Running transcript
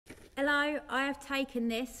Hello, I have taken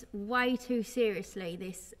this way too seriously,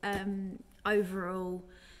 this overall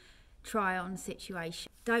try-on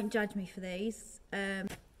situation. Don't judge me for these.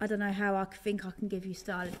 I don't know how I think I can give you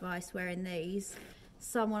style advice wearing these.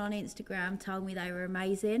 Someone on Instagram told me they were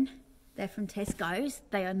amazing. They're from Tesco's.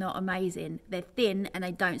 They are not amazing. They're thin and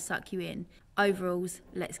they don't suck you in. Overalls,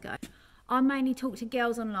 let's go. I mainly talk to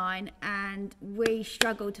girls online and we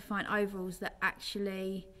struggle to find overalls that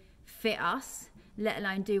actually fit us, let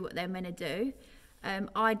alone do what they're meant to do.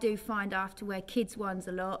 I do find I have to wear kids' ones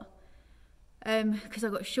a lot because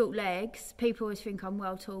I've got short legs. People always think I'm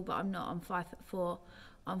well tall, but I'm not. I'm 5'4".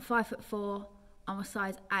 I'm 5'4". I'm a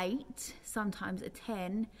size 8, sometimes a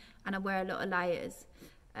 10, and I wear a lot of layers.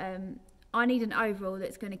 I need an overall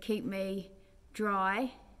that's going to keep me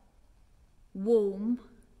dry, warm,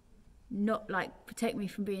 not like protect me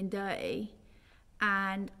from being dirty,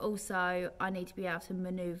 and also I need to be able to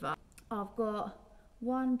manoeuvre. I've got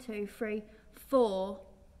 1, 2, 3, 4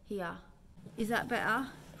 here. Is that better?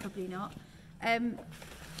 Probably not.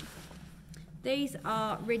 These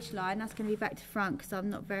are Ridgeline. That's going to be back to front because I'm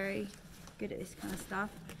not very good at this kind of stuff.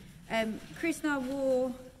 Chris and I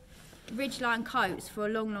wore Ridgeline coats for a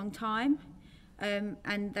long time,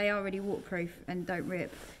 and they are really waterproof and don't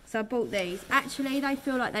rip. So I bought these. Actually, they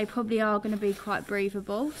feel like they probably are going to be quite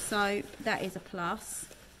breathable, so that is a plus.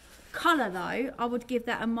 Colour though, I would give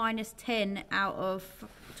that a -10 out of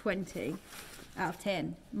 20 out of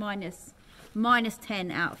 10. Minus 10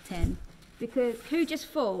 out of 10. Because who just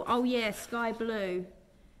thought, oh yeah, sky blue,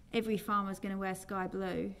 every farmer's going to wear sky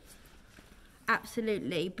blue?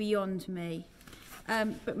 Absolutely beyond me.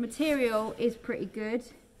 But material is pretty good.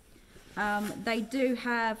 They do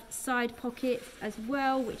have side pockets as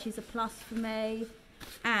well, which is a plus for me.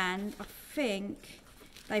 And I think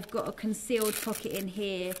they've got a concealed pocket in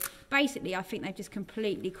here. Basically, I think they've just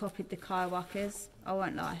completely copied the Kiwakas. I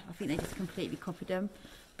won't lie, I think they just completely copied them.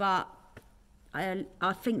 But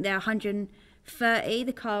I think they're 130.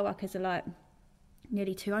 The Kiwakas are like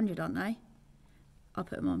nearly 200, aren't they? I'll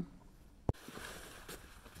put them on.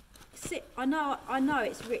 See, I know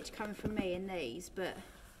it's rich coming from me in these, but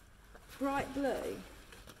bright blue,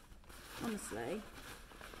 honestly.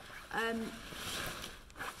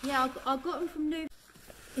 Yeah, I got them from New.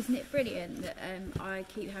 Isn't it brilliant that I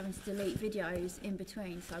keep having to delete videos in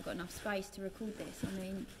between, so I've got enough space to record this? I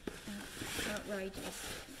mean, outrageous.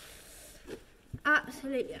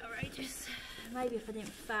 Absolutely outrageous. Maybe if I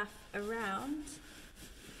didn't faff around.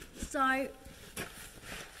 So,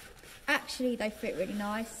 actually they fit really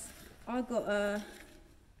nice. I got a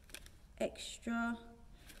extra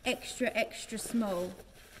small,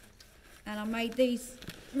 and I made these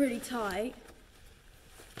really tight.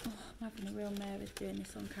 Oh, I'm having a real nervous doing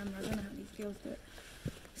this on camera. I don't know how these girls do it.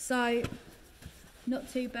 So, not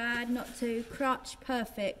too bad, not too crutch,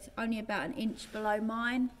 perfect. Only about an inch below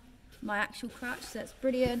mine, my actual crutch, so that's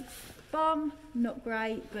brilliant. Bum, not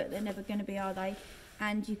great, but they're never going to be, are they?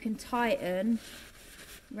 And you can tighten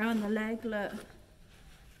around the leg, look.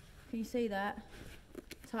 Can you see that?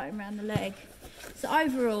 Tighten around the leg. So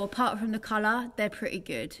overall, apart from the colour, they're pretty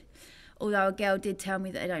good. Although a girl did tell me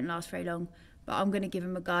that they don't last very long. But I'm going to give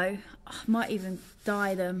them a go. I might even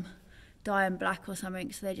dye them black or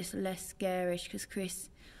something so they're just less scarish, because Chris,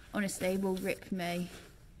 honestly, will rip me.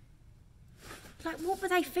 Like, what were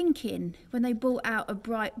they thinking when they bought out a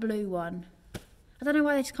bright blue one? I don't know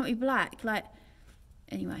why they just can't be black. Like,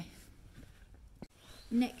 anyway.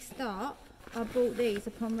 Next up, I bought these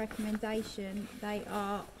upon recommendation. They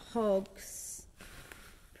are Hogs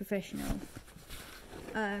Professional.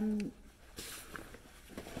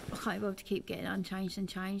 I can't be able to keep getting unchanged and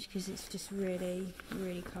changed because it's just really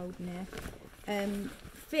cold in here.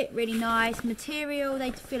 Fit really nice. Material,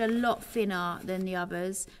 they feel a lot thinner than the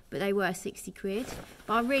others, but they were 60 quid.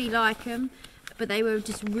 But I really like them, but they were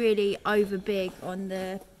just really over big on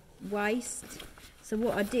the waist. So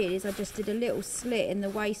what I did is I just did a little slit in the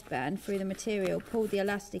waistband through the material, pulled the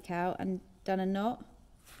elastic out and done a knot.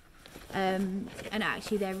 And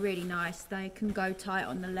actually they're really nice. They can go tight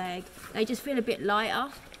on the leg. They just feel a bit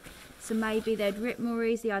lighter. So maybe they'd rip more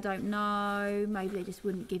easy, I don't know. Maybe they just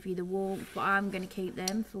wouldn't give you the warmth, but I'm going to keep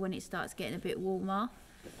them for when it starts getting a bit warmer.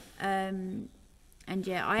 And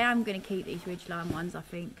yeah, I am going to keep these Ridgeline ones, I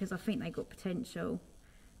think, because I think they got potential.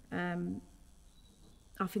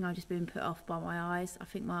 I think I've just been put off by my eyes. I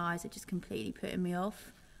think my eyes are just completely putting me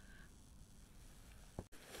off.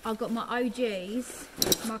 I've got my OGs,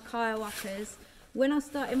 my Kiwakas. When I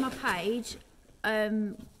started my page,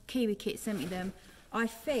 Kiwi Kit sent me them. I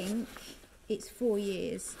think it's 4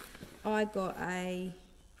 years. I got a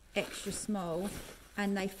extra small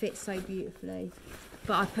and they fit so beautifully.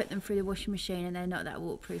 but I put them through the washing machine and they're not that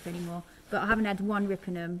waterproof anymore. But I haven't had one rip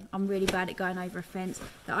in them. I'm really bad at going over a fence.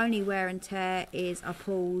 The only wear and tear is I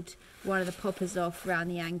pulled one of the poppers off around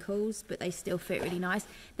the ankles, but they still fit really nice.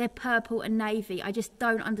 They're purple and navy. I just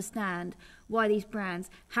don't understand why these brands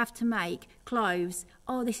have to make clothes.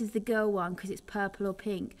 Oh, this is the girl one because it's purple or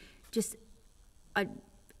pink.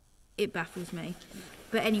 It baffles me.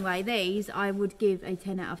 But anyway, these I would give a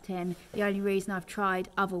 10 out of 10. The only reason I've tried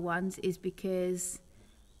other ones is because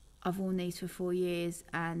I've worn these for 4 years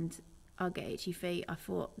and I get itchy feet. I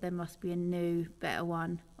thought there must be a new, better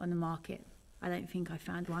one on the market. I don't think I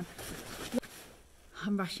found one.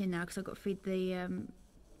 I'm rushing now because I've got to feed the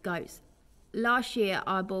goats. Last year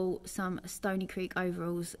I bought some Stony Creek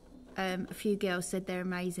overalls. A few girls said they're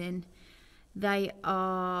amazing. They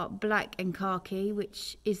are black and khaki,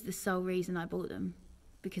 which is the sole reason I bought them,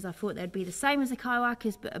 because I thought they'd be the same as the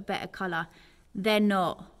Kaiwakas but a better colour. They're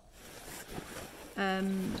not.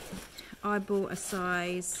 I bought a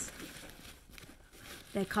size.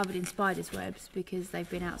 They're covered in spiders' webs because they've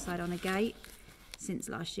been outside on a gate since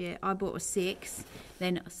last year. I bought a 6.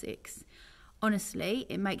 They're not a 6. Honestly,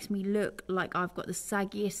 it makes me look like I've got the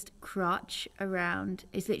saggiest crotch around.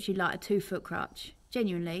 It's literally like a 2-foot crotch.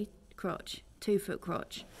 Genuinely, crotch. 2-foot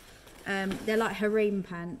crotch. They're like harem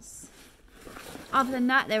pants. Other than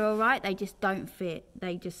that, they're all right. They just don't fit.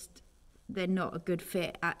 They're not a good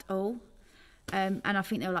fit at all. And I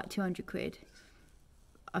think they were like 200 quid.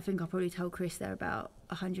 I think I probably told Chris they're about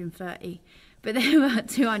 130, but they're about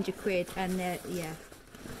 200 quid, and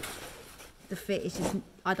the fit is just,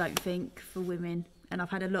 I don't think, for women. And I've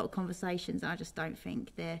had a lot of conversations, and I just don't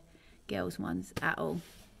think they're girls' ones at all.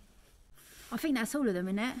 I think that's all of them,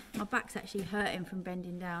 innit? My back's actually hurting from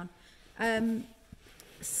bending down.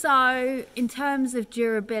 So, in terms of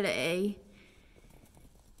durability,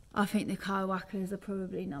 I think the Kaiwakas are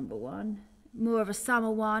probably number 1. More of a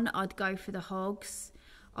summer one, I'd go for the Hogs.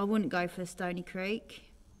 I wouldn't go for the Stony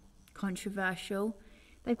Creek. Controversial.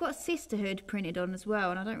 They've got Sisterhood printed on as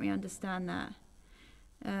well, and I don't really understand that.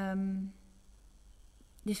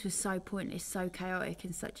 This was so pointless, so chaotic,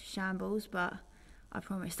 and such a shambles, but I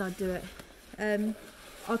promised I'd do it.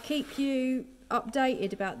 I'll keep you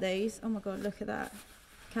updated about these. Oh my god, look at that.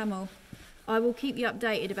 Camel. I will keep you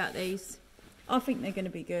updated about these. I think they're going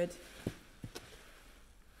to be good.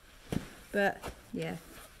 But, yeah.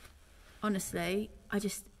 Honestly,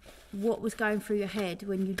 what was going through your head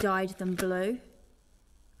when you dyed them blue?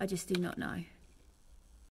 I just do not know.